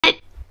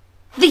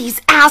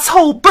These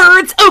asshole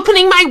birds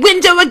opening my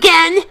window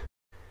again!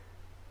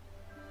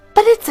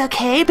 But it's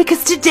okay,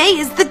 because today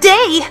is the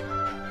day!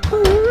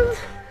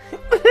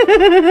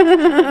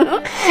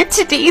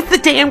 Today's the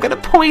day I'm gonna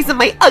poison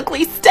my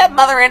ugly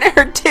stepmother and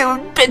her two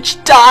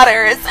bitch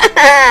daughters!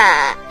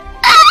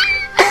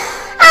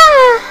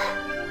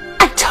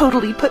 I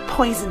totally put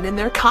poison in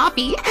their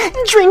coffee.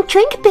 Drink,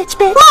 bitch.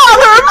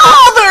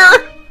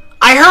 Mother!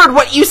 I heard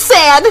what you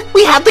said!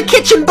 We have the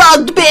kitchen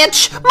bugged,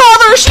 bitch!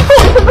 Mother, she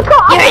poisoned the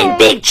coffee! You're in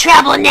big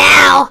trouble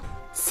now!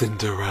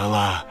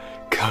 Cinderella,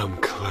 come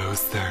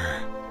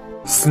closer.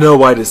 Snow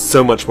White is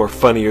so much more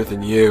funnier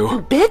than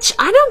you. Bitch,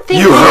 I don't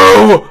think— You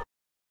hoe!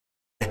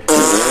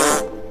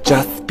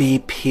 Just be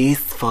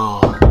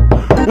peaceful.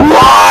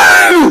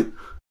 Run!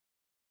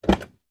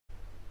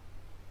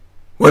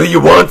 What do you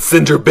want,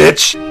 Cinder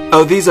bitch?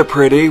 Oh, these are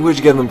pretty. Where'd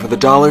you get them, for the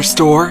dollar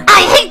store?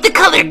 I hate the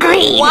color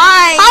green!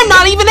 Why? I'm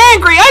not even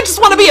angry! I just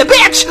want to be a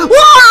bitch!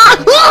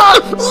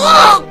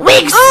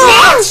 Wig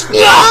snatch!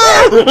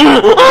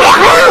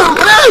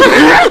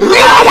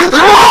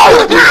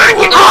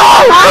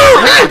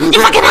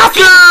 You fucking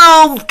hussy!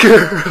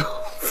 Girls!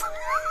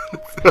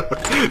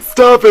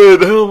 Stop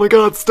it! Oh my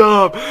god,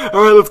 stop!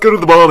 Alright, let's go to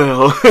the ball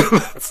now.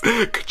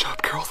 Good job,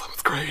 girls. That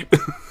was great.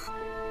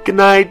 Good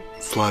night,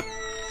 slut.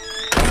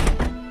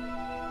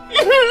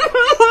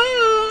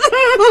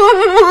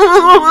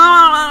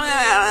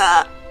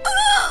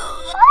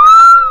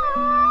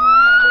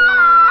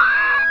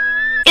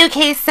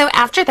 Okay, so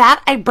after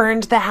that, I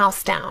burned the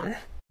house down.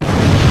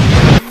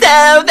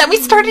 So then we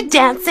started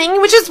dancing,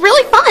 which was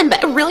really fun,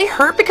 but it really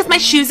hurt because my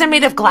shoes are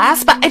made of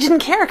glass, but I didn't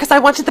care because I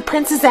wanted the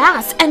prince's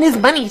ass, and his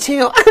money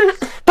too.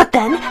 But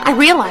then I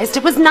realized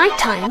it was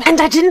nighttime,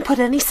 and I didn't put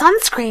any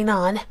sunscreen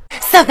on.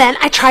 So then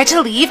I tried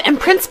to leave, and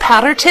Prince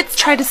Powder Tits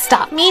tried to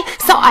stop me,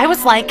 so I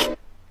was like—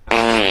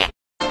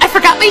 I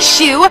forgot my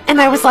shoe, and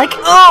I was like,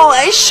 oh,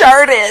 I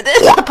sharted.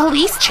 The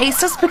police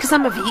chased us because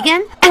I'm a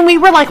vegan, and we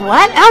were like,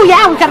 what? Oh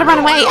yeah, we gotta run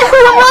away.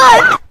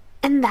 Run!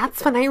 And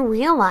that's when I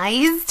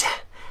realized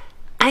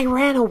I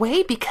ran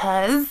away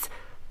because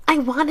I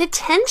want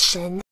attention.